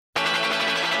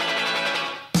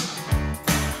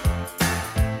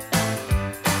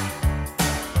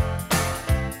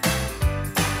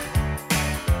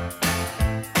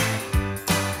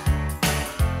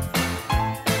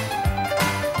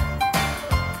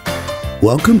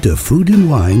Welcome to Food and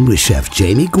Wine with Chef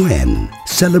Jamie Gwen.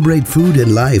 Celebrate food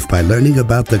and life by learning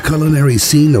about the culinary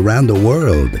scene around the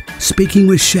world. Speaking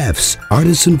with chefs,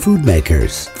 artisan food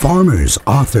makers, farmers,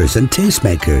 authors, and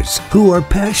tastemakers who are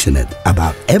passionate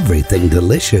about everything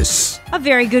delicious. A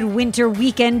very good winter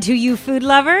weekend to you food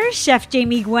lovers. Chef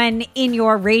Jamie Gwen in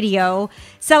your radio.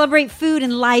 Celebrate food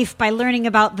and life by learning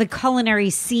about the culinary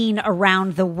scene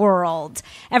around the world.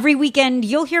 Every weekend,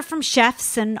 you'll hear from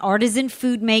chefs and artisan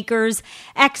food makers,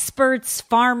 experts,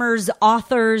 farmers,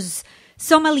 authors,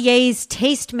 sommeliers,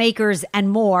 tastemakers, and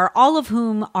more, all of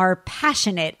whom are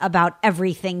passionate about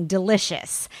everything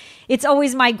delicious. It's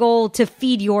always my goal to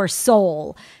feed your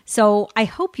soul, so I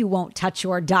hope you won't touch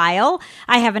your dial.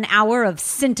 I have an hour of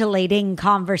scintillating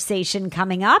conversation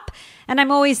coming up, and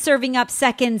I'm always serving up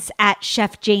seconds at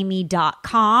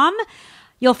chefjamie.com.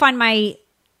 You'll find my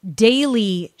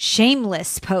daily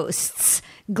shameless posts,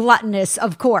 gluttonous,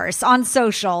 of course, on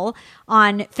social,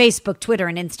 on Facebook, Twitter,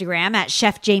 and Instagram at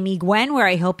Chef Jamie Gwen, where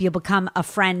I hope you'll become a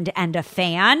friend and a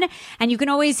fan. And you can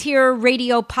always hear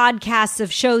radio podcasts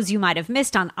of shows you might have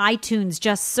missed on iTunes.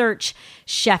 Just search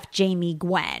Chef Jamie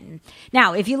Gwen.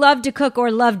 Now, if you love to cook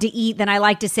or love to eat, then I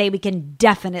like to say we can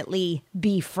definitely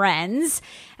be friends.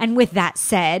 And with that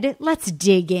said, let's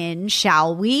dig in,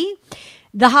 shall we?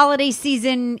 The holiday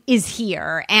season is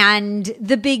here, and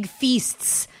the big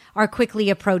feasts are quickly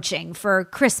approaching for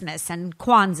Christmas and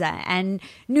Kwanzaa and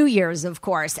New Year's, of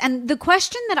course. And the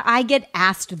question that I get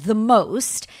asked the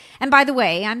most, and by the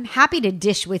way, I'm happy to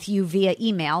dish with you via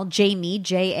email, Jamie,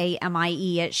 Jamie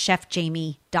at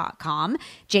chefjamie.com,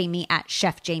 Jamie at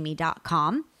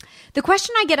chefjamie.com. The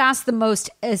question I get asked the most,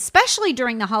 especially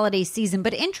during the holiday season,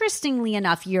 but interestingly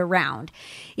enough year-round,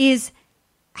 is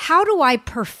how do I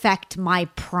perfect my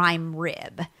prime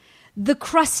rib? The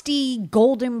crusty,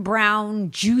 golden brown,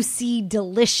 juicy,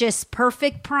 delicious,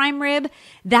 perfect prime rib,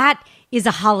 that is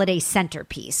a holiday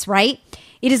centerpiece, right?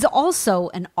 It is also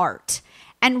an art.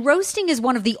 And roasting is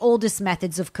one of the oldest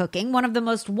methods of cooking, one of the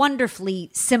most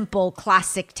wonderfully simple,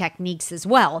 classic techniques as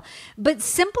well. But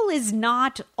simple is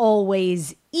not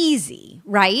always easy,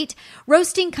 right?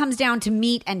 Roasting comes down to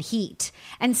meat and heat.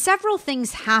 And several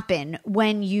things happen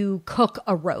when you cook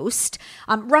a roast.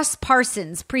 Russ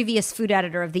Parsons, previous food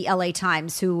editor of the LA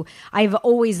Times, who I've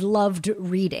always loved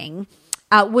reading,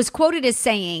 was quoted as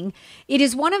saying, "It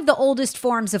is one of the oldest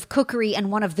forms of cookery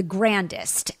and one of the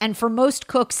grandest. And for most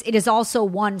cooks, it is also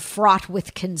one fraught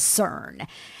with concern."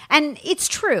 And it's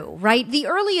true, right? The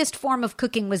earliest form of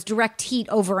cooking was direct heat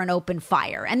over an open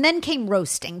fire. And then came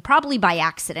roasting, probably by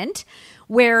accident,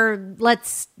 where,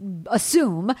 let's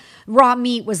assume, raw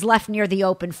meat was left near the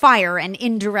open fire and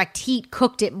indirect heat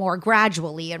cooked it more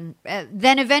gradually. And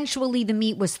then eventually the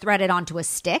meat was threaded onto a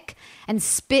stick and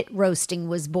spit roasting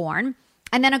was born.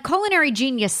 And then a culinary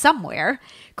genius somewhere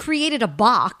created a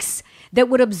box that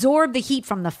would absorb the heat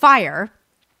from the fire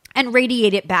and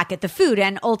radiate it back at the food,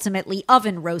 and ultimately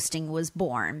oven roasting was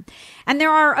born. And there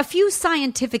are a few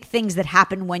scientific things that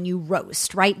happen when you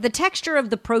roast, right? The texture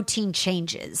of the protein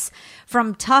changes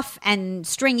from tough and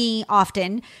stringy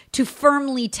often to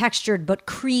firmly textured but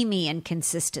creamy in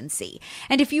consistency.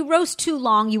 And if you roast too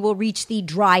long, you will reach the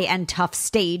dry and tough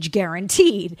stage,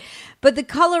 guaranteed. But the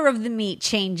color of the meat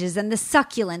changes and the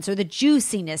succulence or the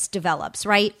juiciness develops,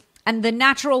 right? And the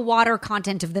natural water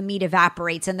content of the meat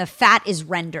evaporates and the fat is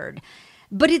rendered.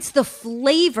 But it's the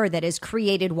flavor that is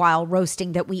created while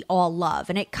roasting that we all love.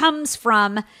 And it comes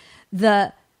from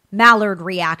the Maillard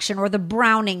reaction or the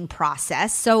browning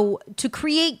process. So to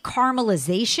create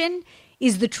caramelization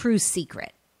is the true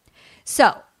secret.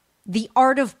 So the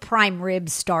art of prime rib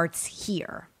starts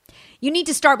here. You need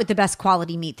to start with the best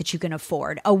quality meat that you can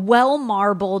afford. A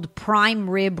well-marbled prime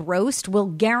rib roast will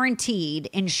guaranteed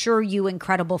ensure you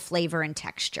incredible flavor and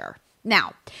texture.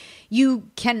 Now,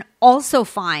 you can also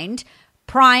find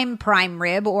prime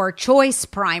rib or choice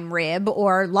prime rib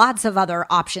or lots of other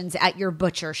options at your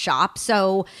butcher shop.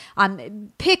 So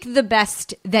pick the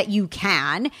best that you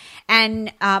can,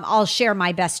 and I'll share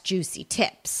my best juicy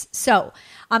tips. So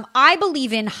I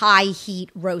believe in high heat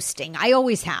roasting. I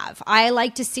always have. I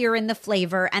like to sear in the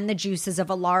flavor and the juices of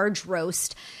a large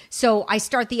roast. So I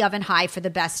start the oven high for the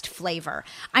best flavor.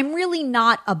 I'm really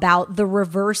not about the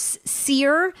reverse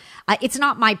sear. It's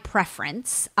not my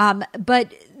preference,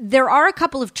 but there are a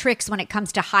couple of tricks when it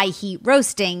comes to high heat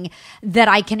roasting that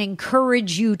I can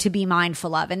encourage you to be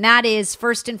mindful of. And that is,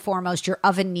 first and foremost, your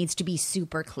oven needs to be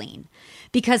super clean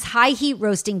because high heat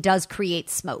roasting does create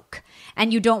smoke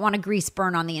and you don't want a grease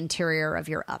burn on the interior of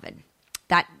your oven.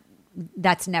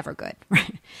 That's never good.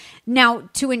 Right? Now,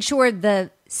 to ensure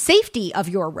the safety of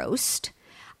your roast,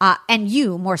 and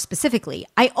you more specifically,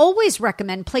 I always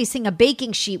recommend placing a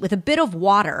baking sheet with a bit of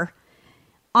water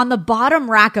on the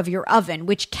bottom rack of your oven,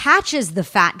 which catches the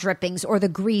fat drippings or the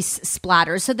grease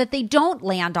splatters so that they don't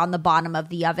land on the bottom of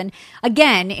the oven,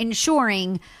 again,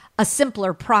 ensuring a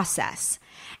simpler process.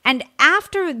 And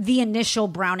after the initial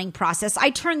browning process, I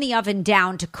turn the oven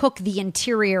down to cook the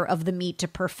interior of the meat to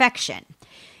perfection.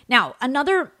 Now,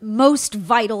 another most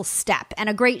vital step and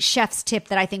a great chef's tip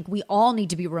that I think we all need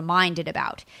to be reminded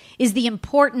about is the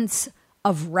importance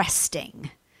of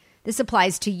resting. This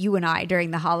applies to you and I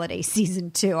during the holiday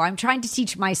season too. I'm trying to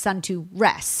teach my son to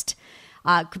rest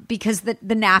because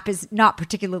the nap is not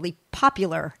particularly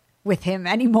popular with him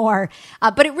anymore.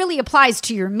 But it really applies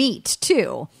to your meat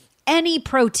too. Any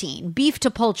protein, beef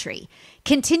to poultry,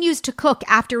 continues to cook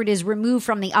after it is removed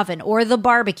from the oven or the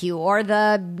barbecue or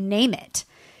the name it,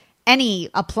 any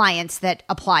appliance that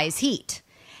applies heat.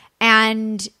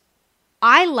 And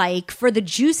I like for the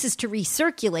juices to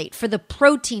recirculate, for the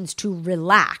proteins to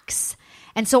relax.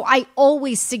 And so I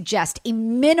always suggest a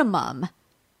minimum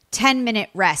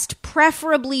 10-minute rest,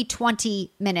 preferably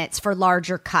 20 minutes for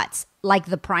larger cuts like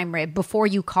the prime rib before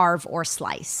you carve or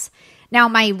slice. Now,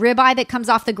 my ribeye that comes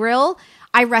off the grill,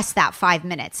 I rest that 5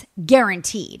 minutes,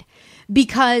 guaranteed,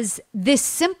 because this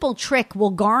simple trick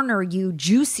will garner you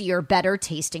juicier, better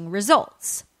tasting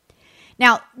results.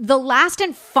 Now, the last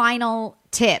and final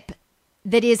tip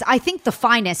that is, I think, the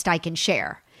finest I can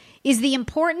share is the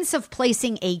importance of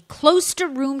placing a close to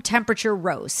room temperature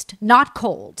roast, not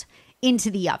cold, into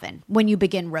the oven when you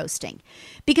begin roasting.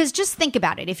 Because just think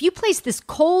about it. If you place this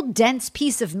cold, dense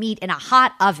piece of meat in a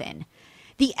hot oven,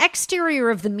 the exterior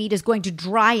of the meat is going to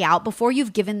dry out before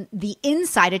you've given the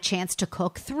inside a chance to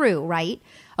cook through, right?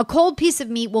 A cold piece of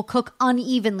meat will cook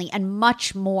unevenly and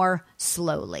much more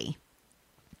slowly.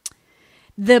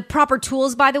 The proper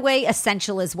tools, by the way,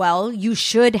 essential as well. You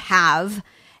should have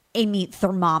a meat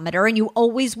thermometer, and you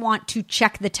always want to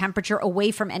check the temperature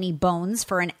away from any bones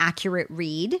for an accurate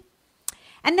read.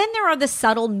 And then there are the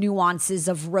subtle nuances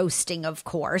of roasting, of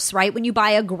course, right? When you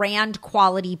buy a grand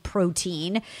quality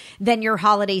protein, then your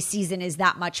holiday season is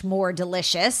that much more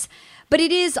delicious. But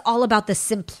it is all about the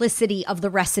simplicity of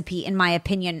the recipe, in my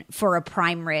opinion, for a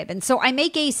prime rib. And so I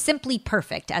make a Simply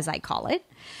Perfect, as I call it,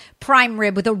 prime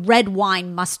rib with a red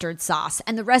wine mustard sauce.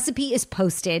 And the recipe is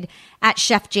posted at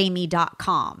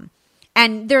chefjamie.com.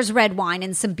 And there's red wine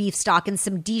and some beef stock and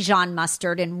some Dijon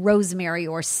mustard and rosemary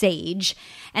or sage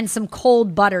and some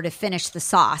cold butter to finish the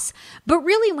sauce. But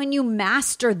really, when you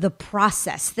master the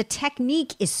process, the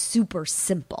technique is super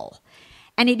simple.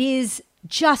 And it is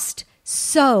just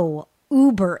so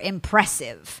uber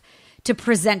impressive to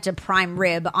present a prime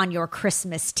rib on your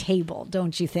Christmas table,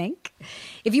 don't you think?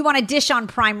 If you want a dish on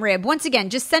prime rib, once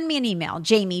again, just send me an email,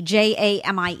 Jamie, Jamie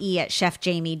at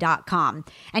chefjamie.com.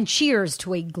 And cheers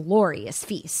to a glorious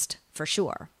feast, for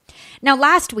sure. Now,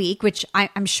 last week, which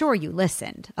I'm sure you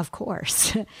listened, of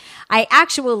course, I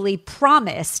actually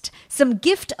promised some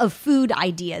gift of food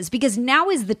ideas because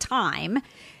now is the time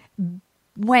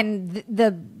when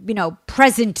the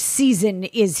present season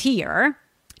is here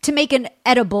to make an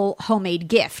edible homemade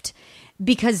gift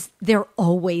because they're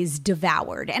always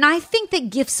devoured. And I think that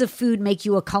gifts of food make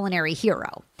you a culinary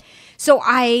hero. So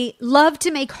I love to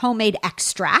make homemade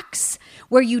extracts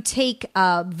where you take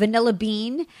a vanilla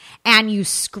bean and you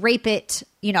scrape it,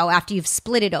 after you've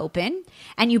split it open,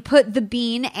 and you put the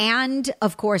bean and,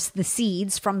 of course, the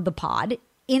seeds from the pod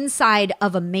inside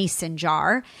of a mason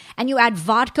jar, and you add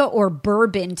vodka or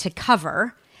bourbon to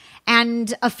cover.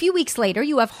 And a few weeks later,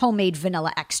 you have homemade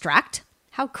vanilla extract.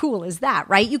 How cool is that,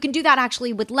 right? You can do that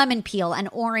actually with lemon peel and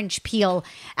orange peel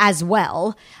as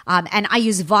well. And I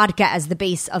use vodka as the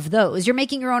base of those. You're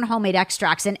making your own homemade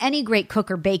extracts, and any great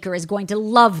cook or baker is going to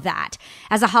love that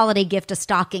as a holiday gift, a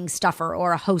stocking stuffer,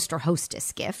 or a host or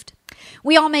hostess gift.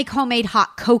 We all make homemade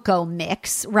hot cocoa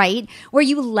mix, right? Where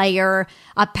you layer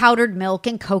powdered milk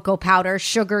and cocoa powder,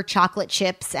 sugar, chocolate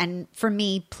chips, and for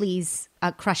me, please,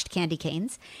 crushed candy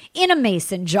canes in a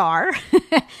mason jar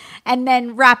and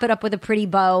then wrap it up with a pretty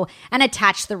bow and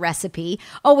attach the recipe.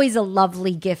 Always a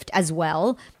lovely gift as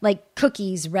well, like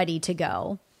cookies ready to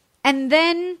go. And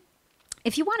then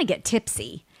if you want to get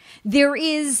tipsy, there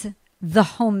is the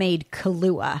Homemade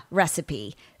Kahlua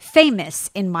recipe, famous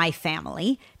in my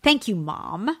family. Thank you,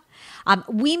 Mom.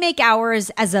 We make ours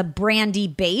as a brandy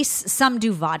base. Some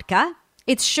do vodka.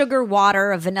 It's sugar,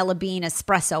 water, a vanilla bean,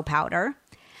 espresso powder.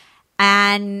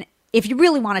 And if you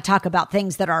really want to talk about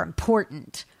things that are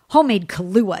important, Homemade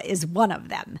Kahlua is one of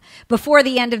them. Before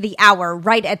the end of the hour,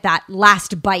 right at that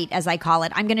last bite, as I call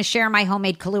it, I'm going to share my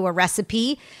Homemade Kahlua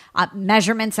recipe,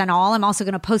 measurements and all. I'm also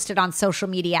going to post it on social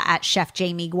media at Chef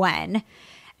Jamie Gwen.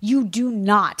 You do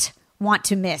not want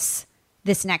to miss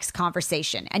this next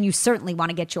conversation, and you certainly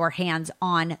want to get your hands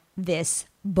on this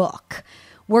book.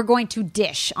 We're going to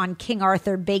dish on King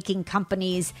Arthur Baking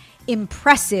Company's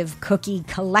impressive cookie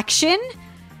collection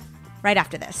right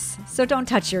after this. So don't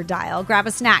touch your dial. Grab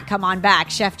a snack. Come on back.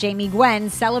 Chef Jamie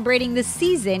Gwen celebrating the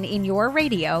season in your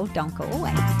radio. Don't go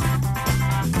away.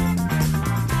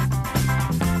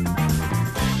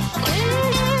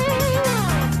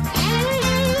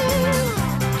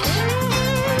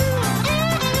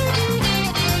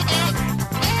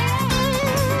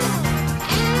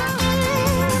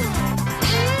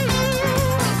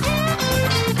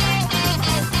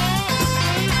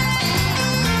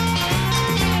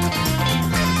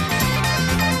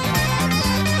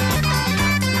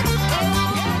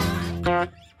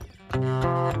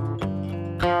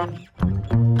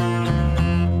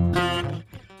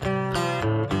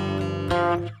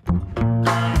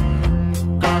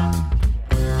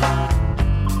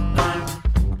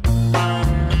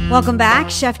 Welcome back.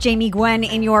 Chef Jamie Gwen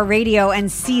in your radio and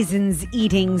season's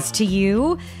eatings to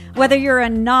you. Whether you're a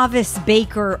novice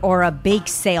baker or a bake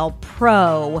sale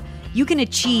pro, you can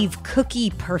achieve cookie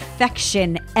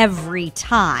perfection every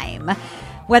time.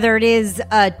 Whether it is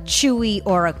a chewy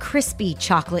or a crispy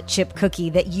chocolate chip cookie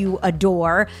that you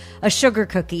adore, a sugar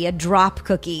cookie, a drop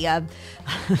cookie,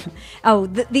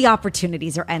 the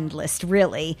opportunities are endless,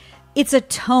 really. It's a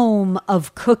tome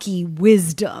of cookie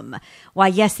wisdom. Why,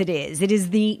 yes, it is. It is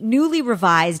the newly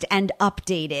revised and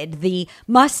updated, the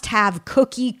must-have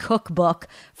cookie cookbook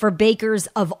for bakers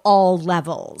of all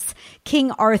levels.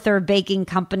 King Arthur Baking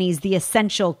Company's The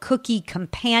Essential Cookie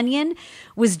Companion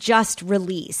was just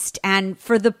released. And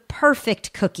for the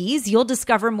perfect cookies, you'll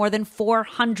discover more than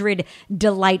 400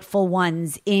 delightful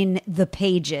ones in the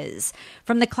pages.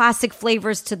 From the classic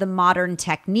flavors to the modern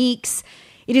techniques,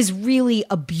 it is really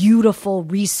a beautiful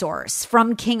resource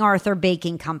from King Arthur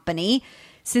Baking Company.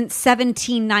 Since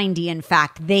 1790, in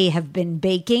fact, they have been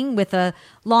baking with a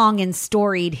long and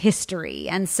storied history.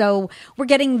 And so we're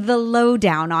getting the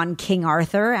lowdown on King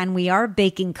Arthur, and we are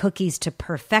baking cookies to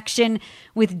perfection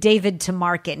with David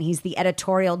Tamarin. He's the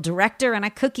editorial director and a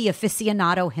cookie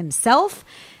aficionado himself.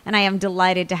 And I am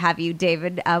delighted to have you,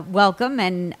 David. Welcome,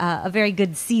 and a very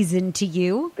good season to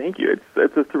you. Thank you.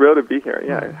 It's a thrill to be here.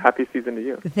 Yeah, happy season to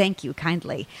you. Thank you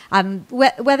kindly.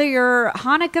 Whether you're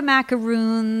Hanukkah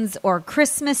macaroons or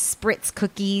Christmas spritz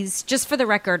cookies, just for the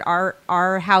record,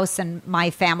 our house and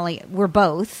my family, we're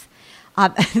both.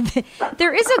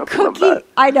 There is a cookie.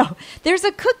 I know. There's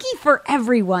a cookie for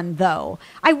everyone, though.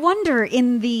 I wonder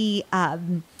in the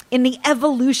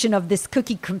evolution of this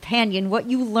cookie companion, what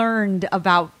you learned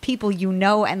about people you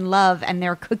know and love and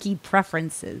their cookie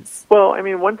preferences. Well, I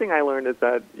mean, one thing I learned is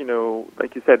that,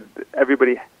 like you said,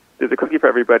 there's a cookie for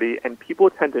everybody, and people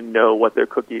tend to know what their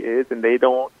cookie is, and they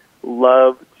don't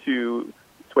love to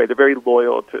sway. They're very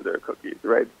loyal to their cookies,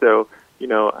 right? So,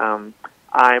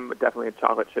 I'm definitely a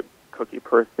chocolate chip cookie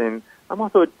person. I'm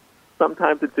also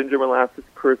sometimes a ginger molasses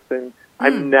person.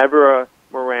 I'm never a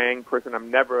meringue person.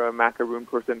 I'm never a macaroon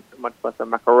person, much less a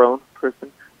macaron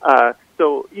person.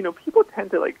 So, people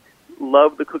tend to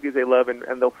love the cookies they love, and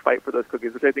they'll fight for those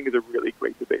cookies, which I think is a really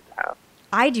great debate to have.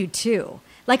 I do too.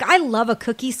 I love a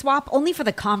cookie swap only for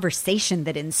the conversation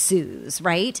that ensues,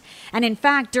 right? And in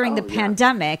fact, during the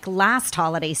pandemic, last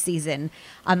holiday season,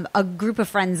 a group of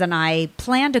friends and I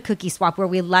planned a cookie swap where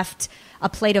we left a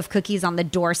plate of cookies on the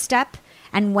doorstep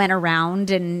and went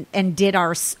around and did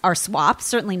our swap.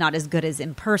 Certainly not as good as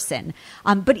in person,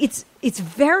 but it's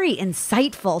very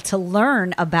insightful to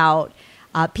learn about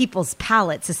people's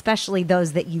palates, especially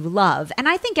those that you love. And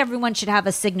I think everyone should have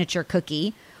a signature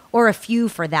cookie, or a few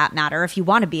for that matter, if you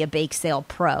want to be a bake sale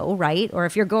pro, right? Or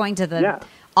if you're going to the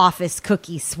office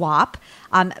cookie swap.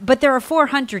 But there are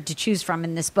 400 to choose from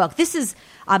in this book. This is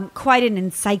quite an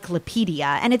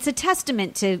encyclopedia, and it's a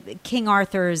testament to King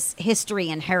Arthur's history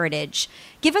and heritage.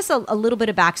 Give us a little bit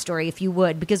of backstory, if you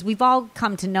would, because we've all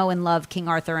come to know and love King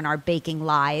Arthur in our baking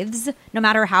lives, no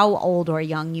matter how old or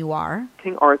young you are.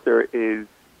 King Arthur is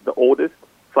the oldest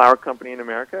flour company in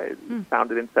America. It was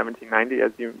founded in 1790,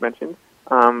 as you mentioned.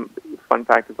 Fun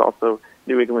fact, it's also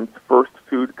New England's first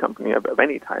food company of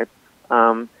any type.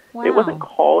 Wow. It wasn't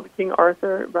called King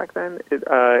Arthur back then.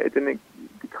 It didn't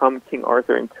become King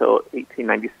Arthur until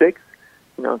 1896.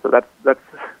 So that's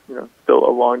still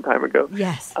a long time ago.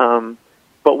 Yes.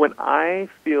 But when I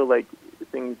feel like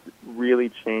things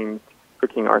really changed for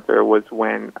King Arthur was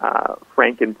when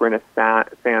Frank and Brenna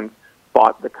Sands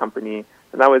bought the company,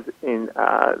 and that was in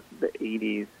the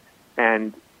 80s.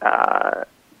 And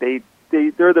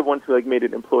they're the ones who made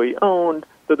it employee owned.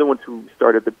 They're the ones who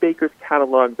started the baker's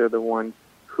catalog. They're the ones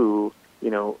who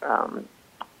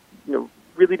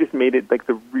really just made it like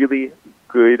the really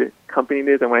good company it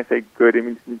is. And when I say good, I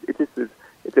mean it just is.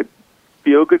 It's a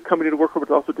feel-good company to work for,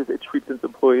 but also just it treats its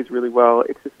employees really well.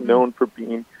 It's just known for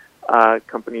being a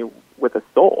company with a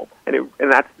soul, and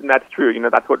that's true.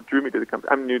 That's what drew me to the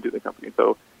company. I'm new to the company,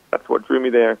 so that's what drew me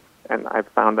there, and I've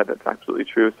found that it's absolutely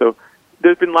true. So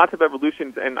there's been lots of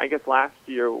evolutions, and I guess last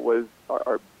year was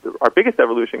our biggest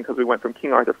evolution because we went from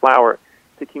King Arthur Flour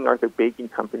to King Arthur Baking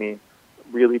Company,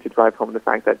 really to drive home the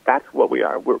fact that that's what we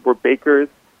are. We're bakers,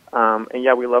 and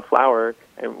yeah, we love flour,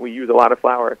 and we use a lot of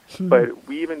flour, but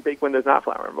we even bake when there's not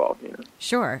flour involved.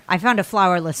 Sure. I found a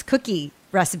flourless cookie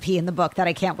recipe in the book that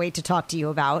I can't wait to talk to you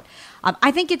about.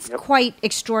 I think it's quite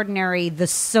extraordinary, the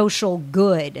social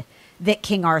good that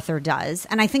King Arthur does.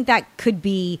 And I think that could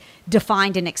be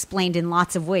defined and explained in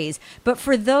lots of ways. But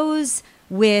for those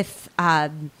with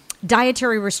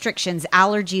dietary restrictions,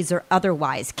 allergies, or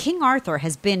otherwise, King Arthur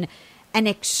has been an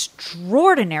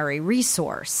extraordinary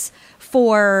resource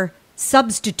for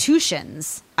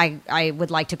substitutions, I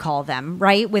would like to call them,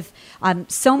 right? With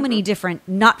so many different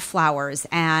nut flours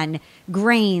and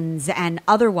grains and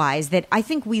otherwise that I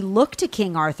think we look to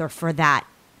King Arthur for that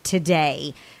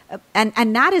today.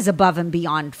 And that is above and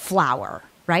beyond flour,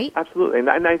 right? Absolutely.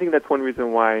 And I think that's one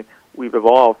reason why we've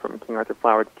evolved from King Arthur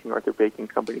Flour to King Arthur Baking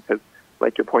Company, because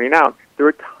like you're pointing out, there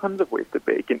are tons of ways to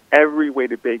bake, and every way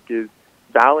to bake is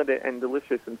valid and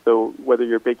delicious. And so whether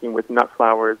you're baking with nut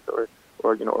flours or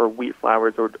wheat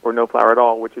flours or no flour at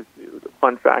all, which is the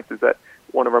fun fact is that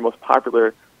one of our most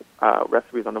popular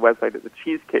recipes on the website is a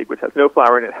cheesecake, which has no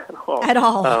flour in it at all. At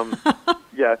all.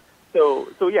 Yeah. So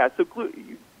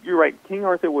you're right. King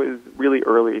Arthur was really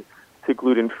early to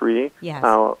gluten-free, yes.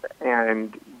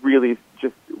 And really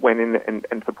just went in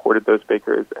and supported those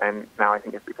bakers, and now I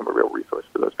think it's become a real resource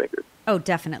for those bakers. Oh,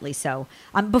 definitely so.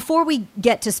 Before we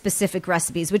get to specific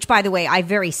recipes, which, by the way, I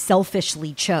very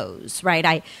selfishly chose, right?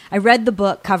 I read the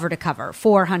book cover to cover,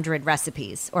 400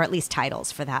 recipes, or at least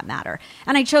titles for that matter.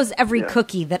 And I chose every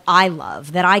cookie that I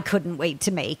love, that I couldn't wait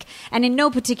to make, and in no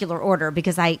particular order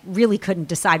because I really couldn't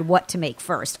decide what to make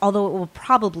first, although it will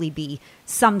probably be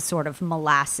some sort of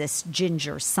molasses,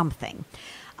 ginger, something.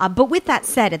 But with that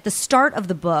said, at the start of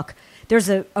the book, there's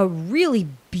a really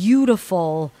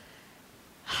beautiful...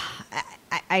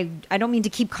 I don't mean to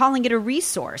keep calling it a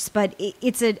resource, but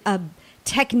it's a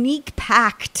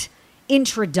technique-packed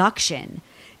introduction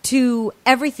to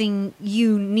everything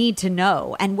you need to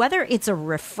know. And whether it's a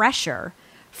refresher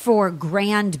for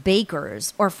grand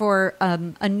bakers or for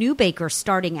a new baker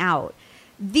starting out,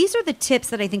 these are the tips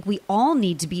that I think we all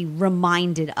need to be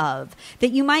reminded of,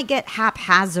 that you might get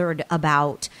haphazard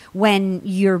about when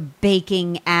you're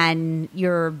baking and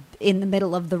you're in the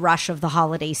middle of the rush of the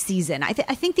holiday season. I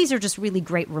think these are just really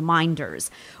great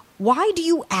reminders. Why do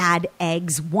you add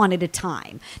eggs one at a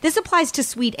time? This applies to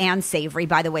sweet and savory,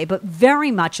 by the way, but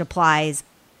very much applies,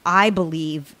 I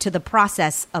believe, to the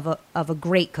process of a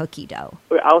great cookie dough.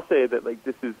 I'll say that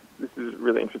this is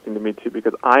really interesting to me too,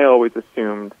 because I always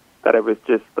assumed that it was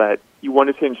just that you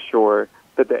wanted to ensure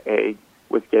that the egg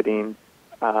was getting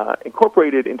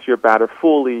incorporated into your batter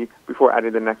fully before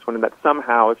adding the next one, and that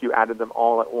somehow if you added them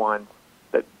all at once,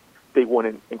 that they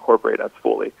wouldn't incorporate as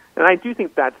fully. And I do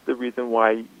think that's the reason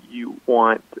why you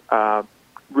want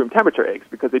room temperature eggs,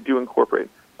 because they do incorporate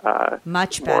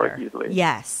much more better. Easily.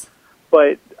 Yes.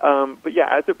 But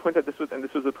yeah, as it points out, this was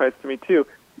a surprise to me too.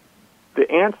 The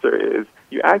answer is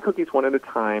you add cookies one at a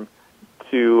time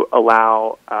to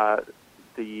allow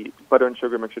the butter and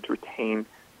sugar mixture to retain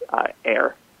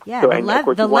air. Yeah, so, and of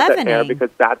course you want leavening. that air because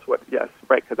that's what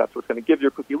because that's what's going to give your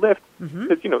cookie lift.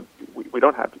 Because we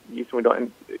don't have yeast, and we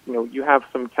don't, and you have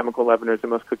some chemical leaveners in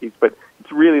most cookies, but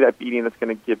it's really that beating that's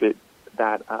going to give it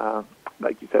that,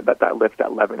 like you said, that lift,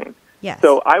 that leavening. Yes.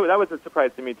 So that was a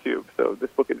surprise to me too. So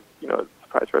this book is a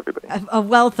surprise for everybody. A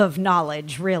wealth of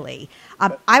knowledge, really.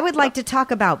 I would like to talk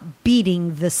about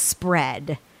beating the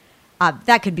spread.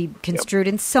 That could be construed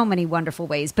in so many wonderful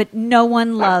ways, but no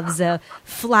one loves a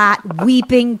flat,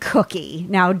 weeping cookie.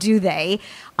 Now, do they?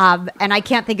 And I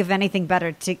can't think of anything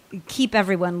better to keep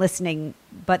everyone listening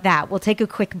but that. We'll take a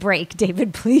quick break.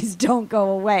 David, please don't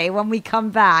go away. When we come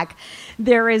back,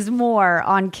 there is more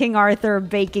on King Arthur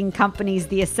Baking Company's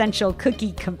The Essential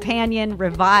Cookie Companion,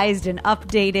 revised and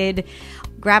updated.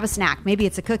 Grab a snack. Maybe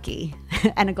it's a cookie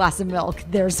and a glass of milk.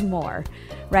 There's more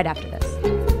right after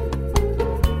this.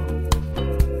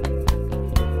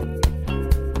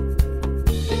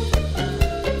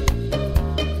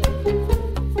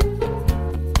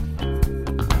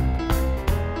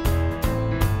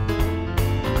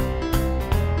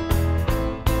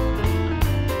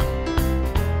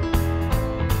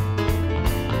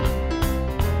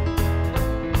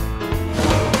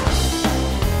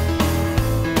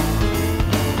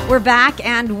 We're back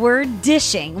and we're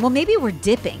dishing. Well, maybe we're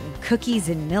dipping cookies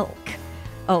in milk.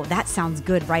 Oh, that sounds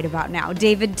good right about now.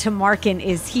 David Tamarin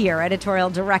is here, editorial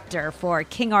director for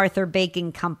King Arthur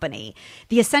Baking Company.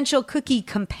 The Essential Cookie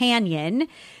Companion,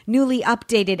 newly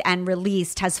updated and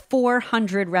released, has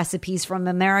 400 recipes from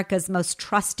America's most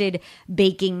trusted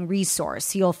baking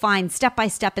resource. You'll find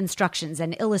step-by-step instructions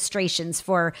and illustrations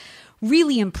for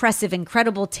really impressive,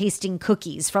 incredible tasting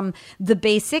cookies, from the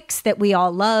basics that we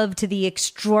all love to the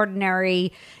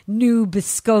extraordinary new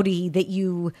biscotti that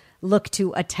you look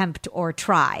to attempt or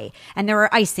try. And there are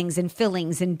icings and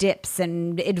fillings and dips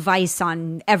and advice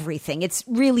on everything. It's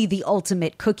really the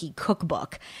ultimate cookie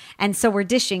cookbook. And so we're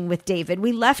dishing with David.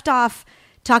 We left off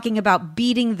talking about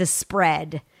beating the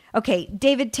spread. Okay,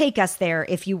 David, take us there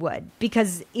if you would,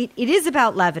 because it is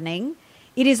about leavening.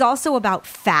 It is also about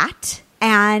fat.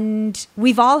 And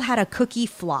we've all had a cookie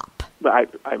flop.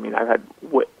 But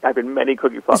I've been many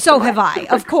cookie flops. So have I,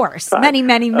 of course. Many.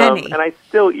 And I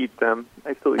still eat them.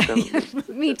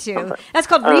 Me too. That's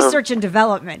called research and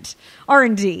development,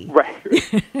 R&D.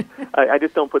 Right. I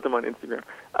just don't put them on Instagram.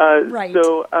 Right.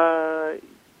 So,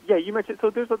 you mentioned,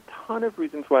 so there's a ton of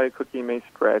reasons why a cookie may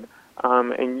spread.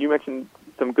 And you mentioned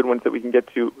some good ones that we can get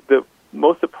to. The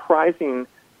most surprising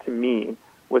to me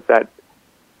was that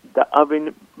the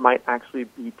oven might actually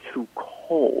be too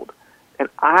cold. And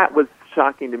that was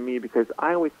shocking to me because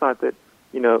I always thought that,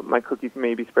 my cookies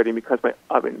may be spreading because my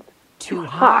oven's too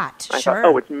hot. I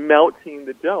thought, it's melting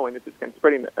the dough and it's just kind of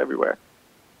spreading everywhere.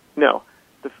 No.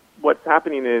 What's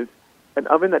happening is an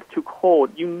oven that's too cold,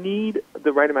 you need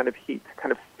the right amount of heat to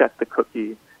kind of set the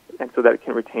cookie and so that it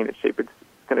can retain its shape. It's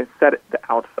going to set the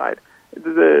outside.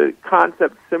 The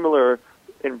concept similar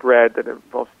in bread that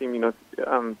involves steam,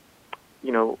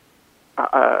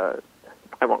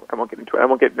 I won't get into it. I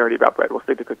won't get nerdy about bread. We'll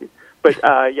stick to cookies. But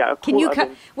can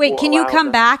you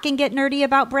come back and get nerdy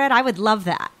about bread? I would love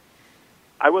that.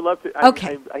 I would love to.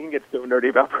 Okay. I can get so nerdy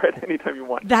about bread anytime you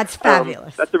want. That's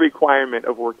fabulous. That's a requirement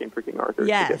of working for King Arthur,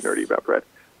 yes, to get nerdy about bread.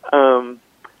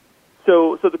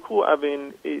 So the cool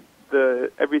oven,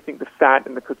 the fat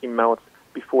in the cookie melts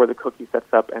before the cookie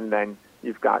sets up, and then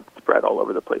you've got spread all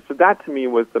over the place. So that to me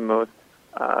was the most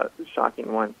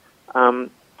shocking one.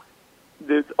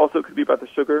 There's also could be about the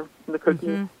sugar in the cookie.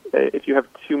 Mm-hmm. If you have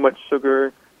too much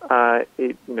sugar,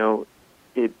 it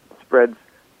spreads.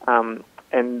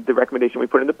 And the recommendation we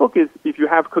put in the book is if you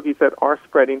have cookies that are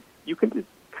spreading, you can just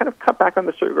kind of cut back on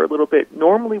the sugar a little bit.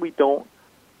 Normally, we don't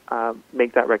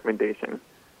make that recommendation.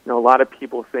 A lot of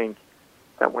people think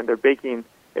that when they're baking,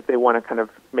 if they want to kind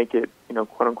of make it,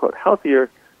 quote unquote,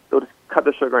 healthier, they'll just cut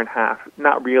the sugar in half,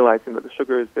 not realizing that the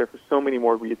sugar is there for so many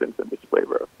more reasons than just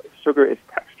flavor. Sugar is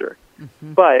texture.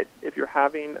 Mm-hmm. But if you're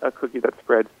having a cookie that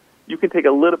spreads, you can take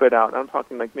a little bit out. I'm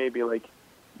talking maybe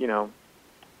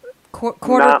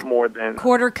quarter, not more than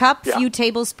quarter cup, few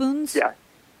tablespoons. Yeah,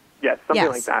 yes, something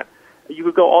like that. You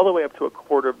could go all the way up to a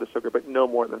quarter of the sugar, but no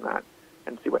more than that,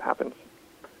 and see what happens.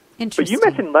 Interesting. But you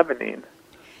mentioned leavening.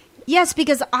 Yes,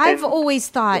 because I've always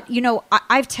thought,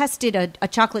 I've tested a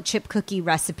chocolate chip cookie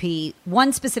recipe,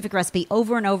 one specific recipe,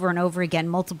 over and over and over again,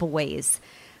 multiple ways.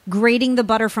 Grating the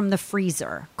butter from the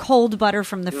freezer, cold butter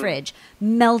from the fridge,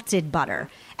 melted butter.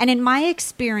 And in my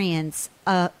experience,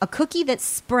 a cookie that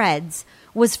spreads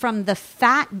was from the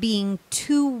fat being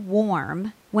too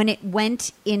warm when it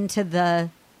went into the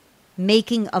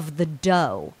making of the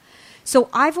dough. So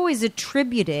I've always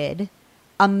attributed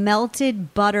a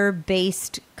melted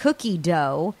butter-based cookie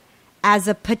dough as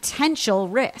a potential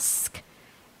risk.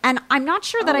 And I'm not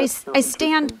sure that I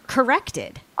stand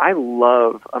corrected. I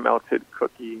love a melted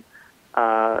cookie,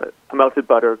 a melted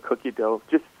butter cookie dough,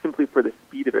 just simply for the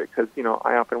speed of it. Because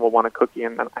I often will want a cookie,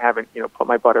 and then I haven't put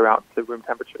my butter out to room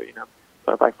temperature.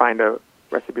 So if I find a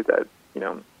recipe that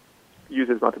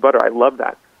uses melted butter, I love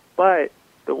that. But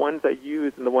the ones I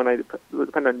use and the one I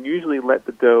depend on usually let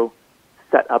the dough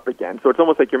set up again. So it's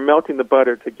almost like you're melting the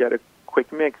butter to get a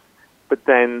quick mix, but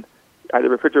then either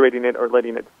refrigerating it or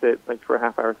letting it sit for a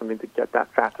half hour or something to get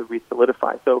that fat to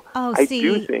re-solidify. So I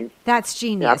do think that's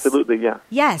genius. Yeah, absolutely, yeah.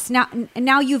 Yes.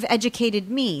 Now you've educated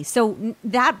me. So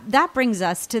that brings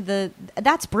us to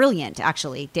that's brilliant,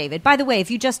 actually, David. By the way, if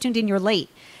you just tuned in, you're late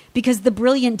because the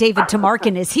brilliant David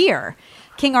Tamarin is here.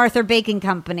 King Arthur Baking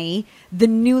Company, the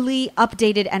newly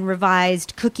updated and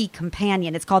revised cookie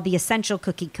companion. It's called the Essential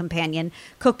Cookie Companion.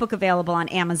 Cookbook available on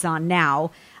Amazon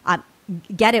now.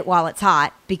 get it while it's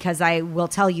hot, because I will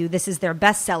tell you this is their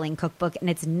best-selling cookbook and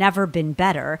it's never been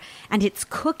better. And it's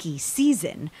cookie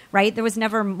season, right? There was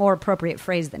never a more appropriate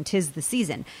phrase than "'tis the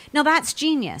season." Now that's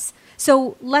genius.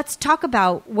 So let's talk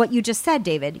about what you just said,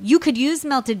 David. You could use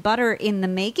melted butter in the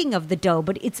making of the dough,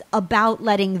 but it's about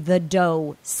letting the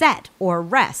dough set or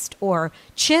rest or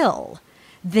chill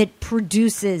that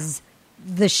produces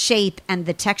the shape and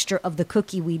the texture of the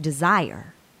cookie we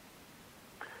desire.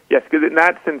 Yes, because in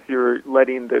that sense, you're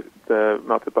letting the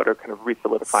melted butter kind of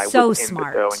re-solidify within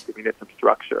the dough and giving it some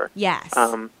structure. Yes.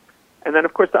 And then,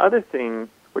 of course, the other thing,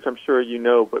 which I'm sure you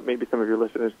know, but maybe some of your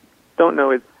listeners don't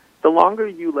know, is the longer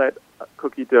you let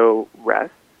cookie dough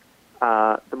rest,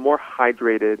 the more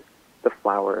hydrated the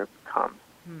flour becomes.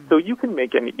 So you can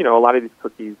make a lot of these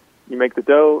cookies, you make the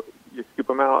dough, you scoop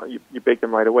them out, you bake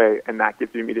them right away, and that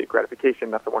gives you immediate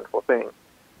gratification. That's a wonderful thing.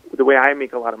 The way I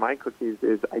make a lot of my cookies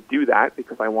is I do that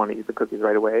because I want to eat the cookies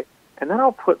right away, and then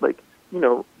I'll put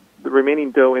the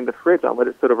remaining dough in the fridge. I'll let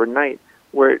it sit overnight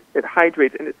where it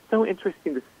hydrates, and it's so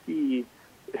interesting to see.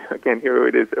 Again, here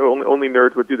it is. Only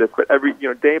nerds would do this, but every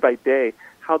day by day,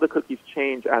 how the cookies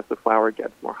change as the flour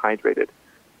gets more hydrated.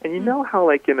 And you know how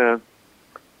in a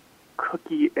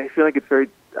cookie, I feel like it's very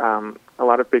a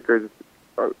lot of bakers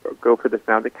go for this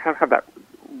now. They kind of have that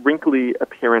wrinkly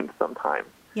appearance sometimes.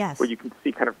 Yes. Where you can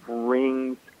see kind of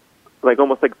rings,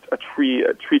 almost like a tree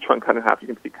trunk cut in half. You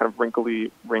can see kind of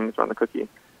wrinkly rings around the cookie.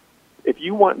 If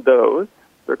you want those,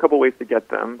 there are a couple ways to get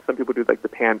them. Some people do the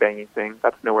pan banging thing.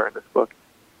 That's nowhere in this book.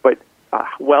 But a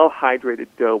well-hydrated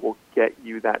dough will get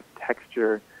you that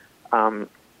texture,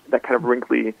 that kind of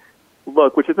wrinkly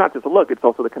look, which is not just a look, it's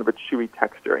also the kind of a chewy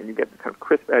texture, and you get the kind of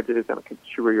crisp edges and kind of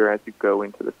chewier as you go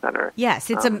into the center.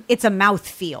 Yes, it's a mouth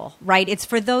feel, right? It's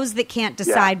for those that can't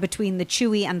decide between the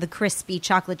chewy and the crispy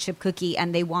chocolate chip cookie,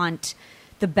 and they want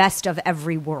the best of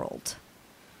every world.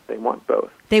 They want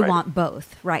both. They want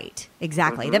both, right?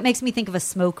 Exactly. That makes me think of a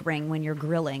smoke ring when you're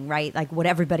grilling, right? Like what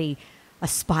everybody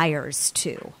aspires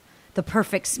to. The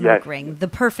perfect smoke ring, the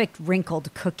perfect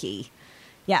wrinkled cookie.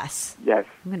 Yes. Yes.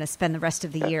 I'm going to spend the rest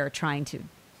of the year trying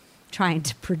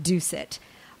to produce it.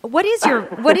 What is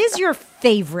your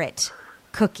favorite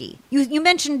cookie? You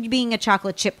mentioned being a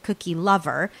chocolate chip cookie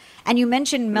lover, and you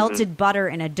mentioned melted butter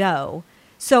in a dough.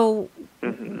 So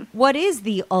what is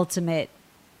the ultimate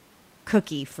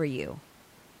cookie for you?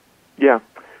 Yeah.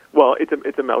 Well,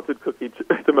 it's a melted cookie.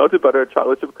 It's a melted butter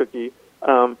chocolate chip cookie.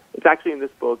 It's actually in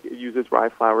this book. It uses rye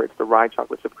flour. It's the rye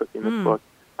chocolate chip cookie in this book.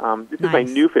 This is my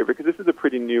new favorite because this is a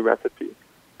pretty new recipe.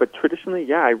 But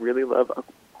traditionally, I really love a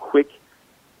quick,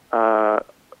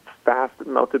 fast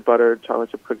melted butter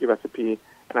chocolate chip cookie recipe.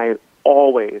 And I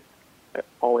always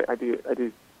do.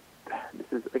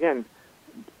 This is again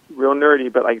real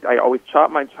nerdy, but I always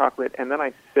chop my chocolate and then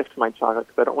I sift my chocolate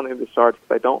because I don't want any of the shards.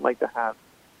 Because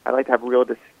I like to have real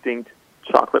distinct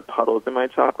chocolate puddles in my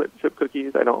chocolate chip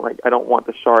cookies. I don't want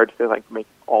the shards to make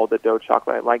all the dough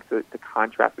chocolate. I like the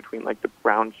contrast between the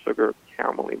brown sugar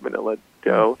caramelly vanilla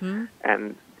dough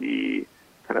and the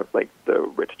kind of the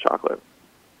rich chocolate.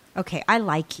 Okay, I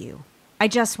like you. I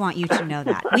just want you to know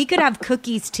that. We could have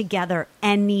cookies together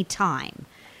anytime.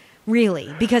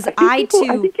 Really, because I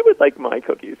think you would like my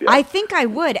cookies. Yeah. I think I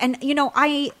would. And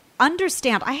I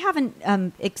understand. I haven't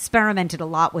experimented a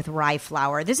lot with rye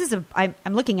flour. This is I'm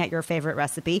looking at your favorite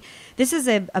recipe. This is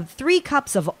a 3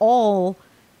 cups of all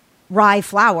rye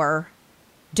flour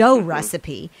dough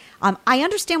recipe. I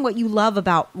understand what you love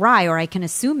about rye, or I can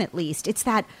assume at least. It's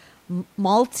that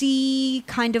malty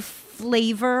kind of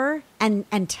flavor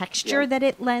and texture that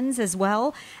it lends as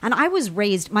well. And I was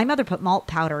raised, my mother put malt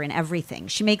powder in everything.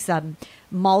 She makes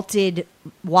malted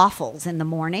waffles in the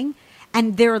morning.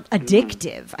 And they're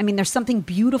addictive. I mean, there's something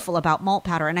beautiful about malt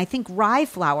powder. And I think rye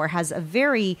flour has a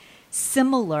very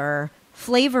similar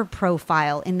flavor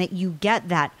profile in that you get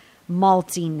that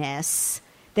maltiness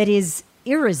that is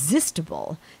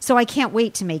irresistible. So I can't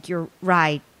wait to make your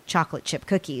rye chocolate chip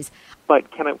cookies.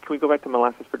 But can we go back to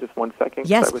molasses for just 1 second?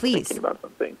 Yes, I was please. thinking about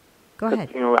something. Go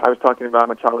ahead. I was talking about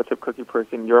I'm a chocolate chip cookie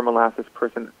person. You're a molasses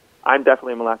person. I'm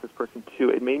definitely a molasses person, too.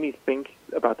 It made me think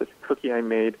about this cookie I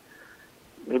made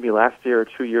maybe last year or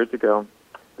 2 years ago.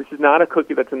 This is not a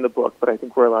cookie that's in the book, but I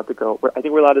think we're allowed to go. I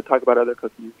think we're allowed to talk about other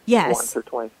cookies once or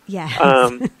twice. Yes.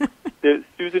 There's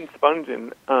Susan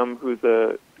Spungen, who's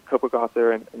a cookbook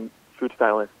author and food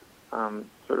stylist,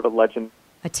 sort of a legend.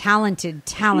 A talented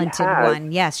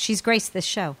one. Yes, she's graced this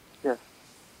show. Yes.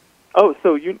 Oh,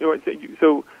 so you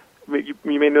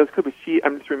may know this cookie.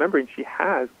 I'm just remembering she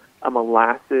has a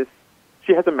molasses.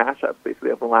 She has a mashup,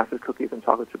 basically, of molasses cookies and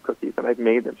chocolate chip cookies, and I've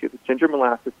made them. She has a ginger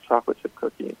molasses chocolate chip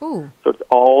cookie. Ooh. So it's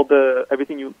all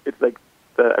everything it's like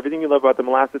everything you love about the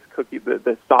molasses cookie,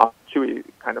 the soft, chewy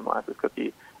kind of molasses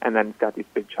cookie, and then it's got these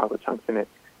big chocolate chunks in it,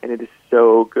 and it is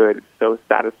so good. It's so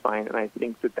satisfying, and I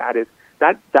think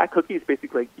that cookie is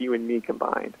basically like you and me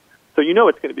combined. So you know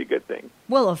it's going to be a good thing.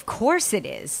 Well, of course it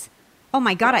is. Oh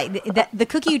my God! The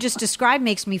cookie you just described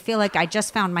makes me feel like I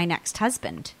just found my next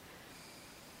husband.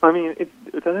 I mean,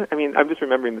 I'm just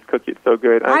remembering this cookie. It's so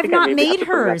good. I've not made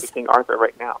hers. King Arthur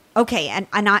right now. Okay, and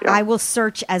I will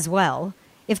search as well.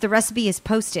 If the recipe is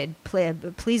posted,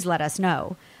 please let us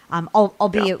know.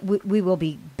 Albeit we will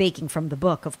be baking from the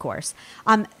book, of course.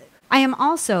 I am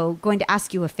also going to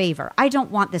ask you a favor. I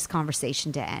don't want this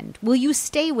conversation to end. Will you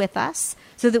stay with us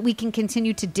so that we can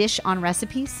continue to dish on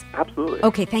recipes? Absolutely.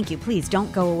 Okay, thank you. Please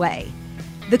don't go away.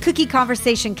 The cookie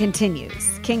conversation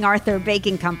continues. King Arthur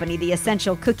Baking Company, the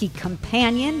essential cookie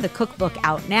companion, the cookbook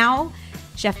out now.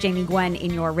 Chef Jamie Gwen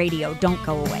in your radio. Don't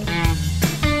go away.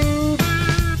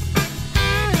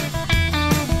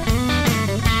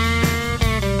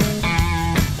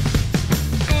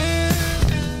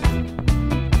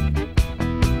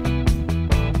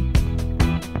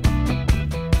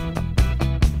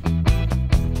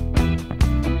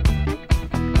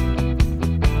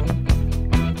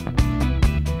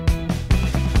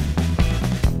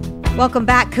 Welcome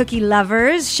back, cookie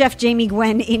lovers. Chef Jamie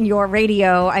Gwen in your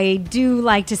radio. I do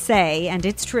like to say, and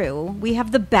it's true, we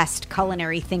have the best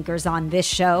culinary thinkers on this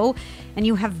show, and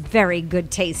you have very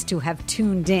good taste to have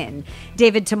tuned in.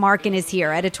 David Tamarin is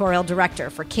here, Editorial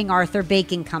Director for King Arthur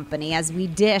Baking Company, as we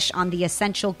dish on the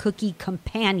essential cookie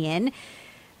companion.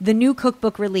 The new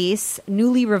cookbook release,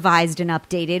 newly revised and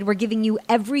updated. We're giving you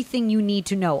everything you need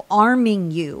to know, arming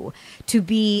you to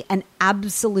be an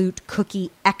absolute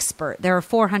cookie expert. There are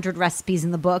 400 recipes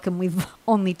in the book, and we've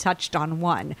only touched on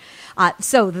one.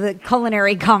 So the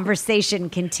culinary conversation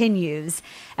continues.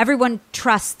 Everyone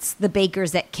trusts the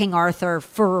bakers at King Arthur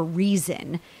for a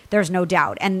reason. There's no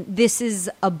doubt. And this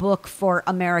is a book for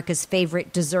America's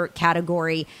favorite dessert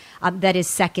category that is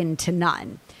second to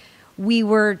none. We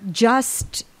were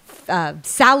just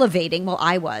salivating, well,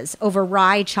 I was, over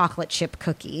rye chocolate chip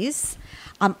cookies.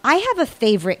 I have a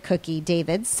favorite cookie,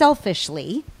 David,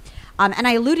 selfishly, and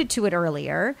I alluded to it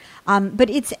earlier, but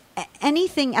it's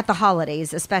anything at the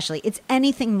holidays, especially. It's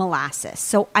anything molasses.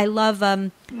 So I love a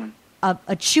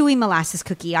chewy molasses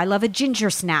cookie. I love a ginger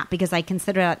snap because I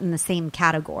consider that in the same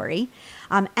category.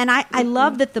 And I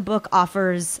love that the book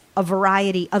offers a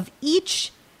variety of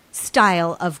each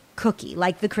style of cookie,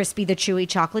 like the crispy, the chewy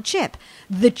chocolate chip,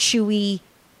 the chewy,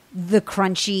 the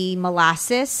crunchy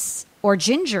molasses, or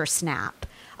ginger snap.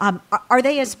 Are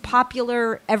they as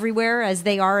popular everywhere as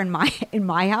they are in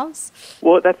my house?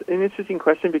 Well, that's an interesting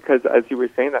question because, as you were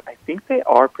saying that, I think they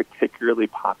are particularly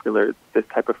popular, this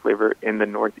type of flavor, in the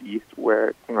Northeast,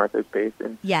 where King Arthur is based,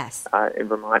 in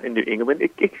Vermont, in New England.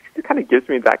 It kind of gives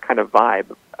me that kind of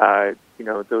vibe.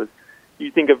 Those. You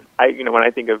think of, when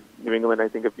I think of New England, I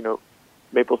think of,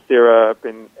 maple syrup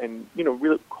and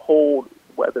real cold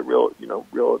weather, real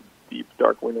deep,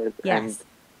 dark winters. Yes. And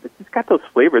it's just got those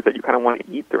flavors that you kind of want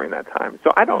to eat during that time. So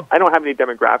I don't have any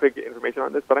demographic information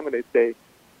on this, but I'm going to say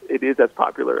it is as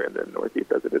popular in the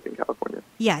Northeast as it is in California.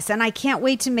 Yes, and I can't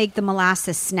wait to make the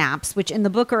molasses snaps, which in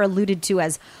the book are alluded to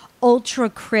as ultra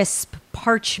crisp,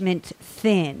 parchment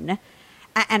thin.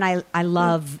 And I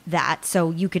love that.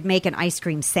 So you could make an ice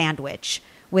cream sandwich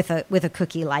with a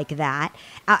cookie like that.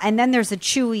 And then there's a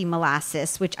chewy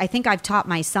molasses, which I think I've taught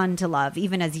my son to love,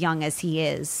 even as young as he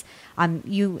is.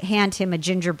 You hand him a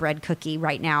gingerbread cookie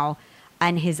right now,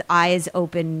 and his eyes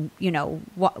open,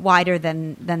 wider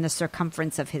than the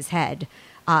circumference of his head.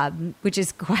 Which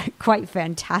is quite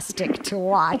fantastic to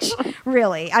watch,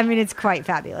 really. I mean, it's quite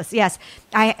fabulous. Yes,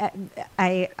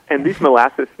 And these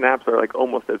molasses snaps are like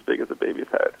almost as big as a baby's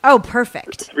head. Oh,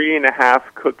 perfect.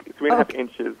 3.5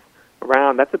 inches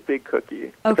around. That's a big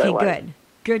cookie. Okay,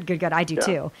 good. I do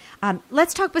too.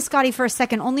 Let's talk biscotti for a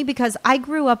second, only because I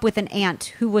grew up with an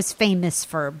aunt who was famous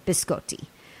for biscotti.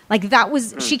 Like that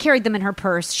was, she carried them in her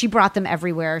purse. She brought them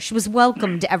everywhere. She was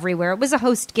welcomed everywhere. It was a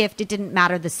host gift. It didn't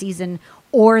matter the season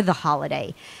or the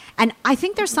holiday. And I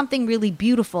think there's something really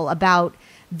beautiful about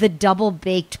the double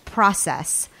baked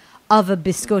process of a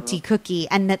biscotti cookie,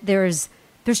 and that there's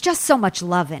just so much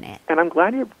love in it. And I'm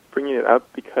glad you're bringing it up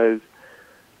because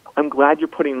I'm glad you're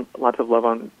putting lots of love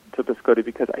on to biscotti,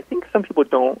 because I think some people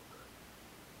don't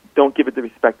give it the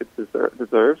respect it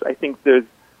deserves. I think there's,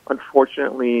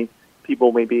 unfortunately,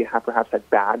 people maybe have perhaps had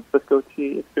bad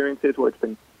biscotti experiences where it's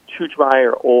been too dry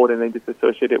or old, and they just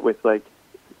associate it with like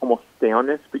almost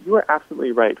staleness. But you are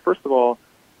absolutely right. First of all,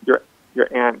 your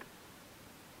aunt,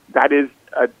 that is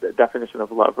a definition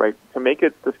of love, right? To make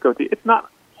it biscotti, it's not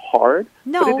hard,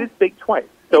 but it is baked twice.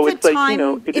 So it's a like,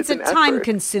 it's a an effort.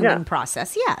 time-consuming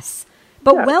process, yes,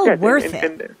 but worth it.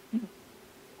 And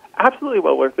absolutely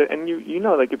well worth it. And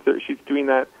like if she's doing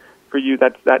that for you,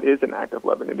 that is an act of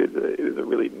love, and it is a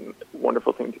really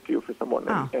wonderful thing to do for someone,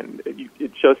 and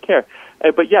it shows care.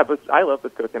 But I love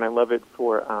Biscotti, and I love it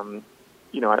for I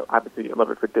obviously love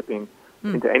it for dipping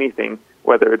into anything,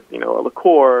 whether it's a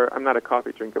liqueur. I'm not a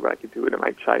coffee drinker, but I could do it in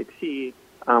my chai tea.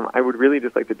 I would really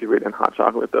just like to do it in hot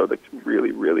chocolate, though. That's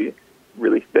really, really,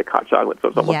 really thick hot chocolate, so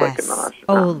it's almost like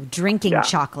ganache. Drinking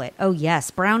chocolate. Oh,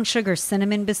 yes. Brown sugar,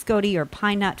 cinnamon biscotti, or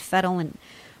pine nut, fennel, and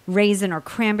raisin, or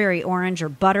cranberry orange, or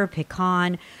butter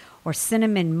pecan, or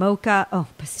cinnamon mocha. Oh,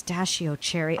 pistachio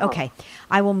cherry. Okay,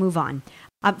 I will move on.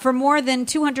 For more than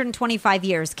 225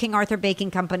 years, King Arthur Baking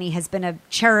Company has been a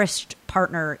cherished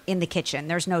partner in the kitchen.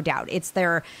 There's no doubt. It's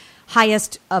their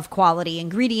highest of quality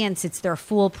ingredients. It's their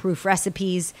foolproof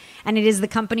recipes. And it is the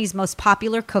company's most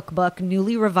popular cookbook,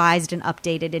 newly revised and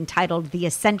updated, entitled The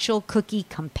Essential Cookie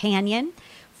Companion.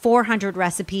 400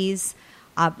 recipes,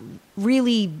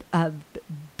 really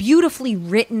beautifully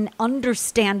written,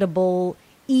 understandable,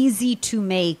 easy to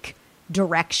make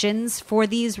directions for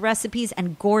these recipes,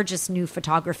 and gorgeous new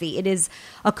photography. It is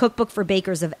a cookbook for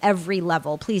bakers of every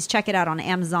level. Please check it out on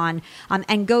Amazon,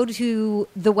 and go to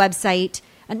the website.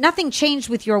 Nothing changed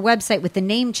with your website with the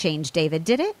name change, David,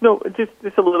 did it? No, just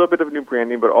a little bit of new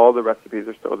branding, but all the recipes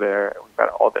are still there. We've got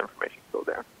all the information still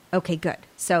there. Okay, good.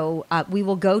 So we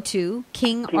will go to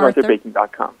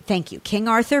KingArthurBaking.com. Thank you.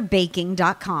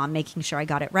 KingArthurBaking.com, making sure I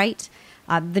got it right.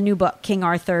 The new book, King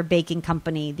Arthur Baking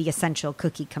Company, The Essential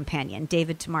Cookie Companion.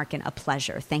 David Tamarkin, a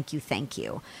pleasure. Thank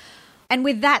you. And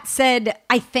with that said,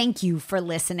 I thank you for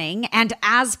listening. And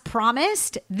as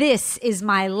promised, this is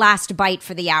my last bite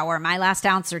for the hour, my last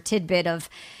ounce or tidbit of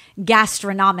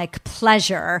gastronomic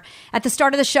pleasure. At the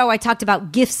start of the show, I talked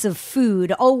about gifts of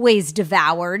food, always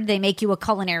devoured. They make you a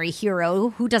culinary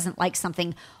hero. Who doesn't like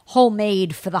something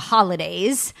homemade for the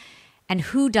holidays? And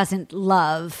who doesn't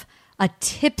love a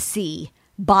tipsy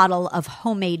bottle of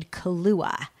homemade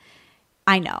Kahlua?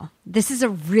 I know. This is a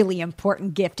really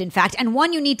important gift, in fact, and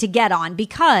one you need to get on,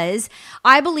 because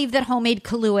I believe that homemade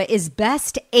Kahlua is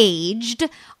best aged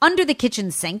under the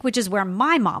kitchen sink, which is where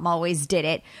my mom always did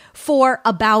it, for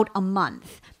about a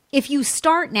month. If you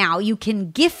start now, you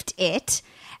can gift it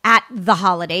at the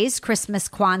holidays, Christmas,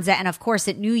 Kwanzaa, and of course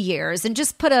at New Year's, and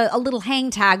just put a little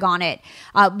hang tag on it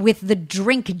with the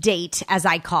drink date, as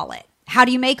I call it. How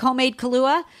do you make homemade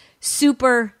Kahlua?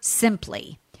 Super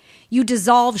simply. You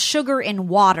dissolve sugar in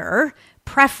water,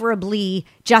 preferably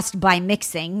just by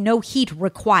mixing, no heat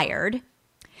required.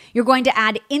 You're going to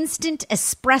add instant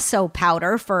espresso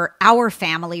powder for our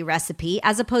family recipe,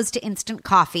 as opposed to instant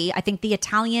coffee. I think the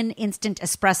Italian instant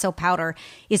espresso powder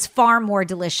is far more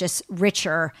delicious,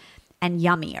 richer, and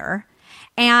yummier.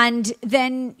 And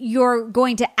then you're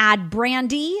going to add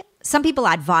brandy. Some people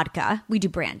add vodka. We do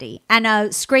brandy. And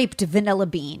a scraped vanilla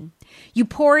bean. You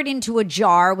pour it into a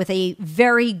jar with a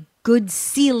very good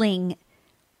sealing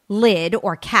lid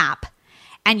or cap,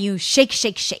 and you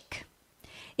shake.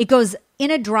 It goes in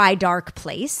a dry, dark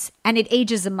place, and it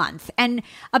ages a month. And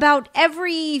about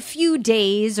every few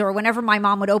days, or whenever my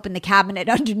mom would open the cabinet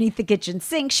underneath the kitchen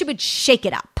sink, she would shake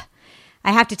it up.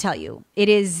 I have to tell you, it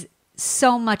is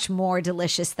so much more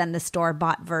delicious than the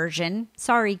store-bought version.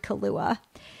 Sorry, Kahlua.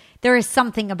 There is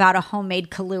something about a homemade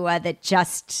Kahlua that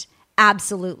just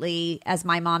absolutely, as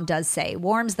my mom does say,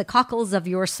 warms the cockles of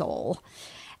your soul.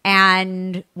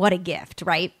 And what a gift,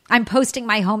 right? I'm posting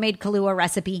my homemade Kahlua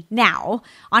recipe now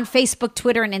on Facebook,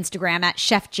 Twitter, and Instagram at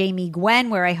Chef Jamie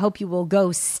Gwen, where I hope you will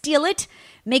go steal it,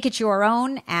 make it your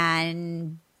own,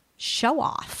 and show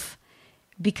off.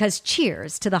 Because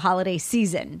cheers to the holiday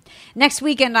season. Next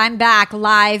weekend, I'm back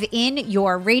live in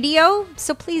your radio,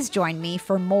 so please join me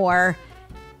for more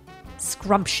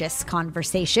scrumptious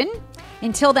conversation.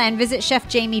 Until then, visit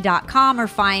chefjamie.com or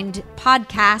find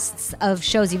podcasts of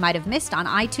shows you might have missed on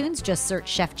iTunes. Just search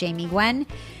Chef Jamie Gwen.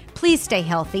 Please stay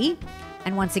healthy.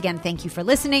 And once again, thank you for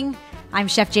listening. I'm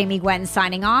Chef Jamie Gwen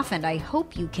signing off, and I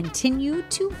hope you continue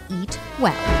to eat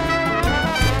well.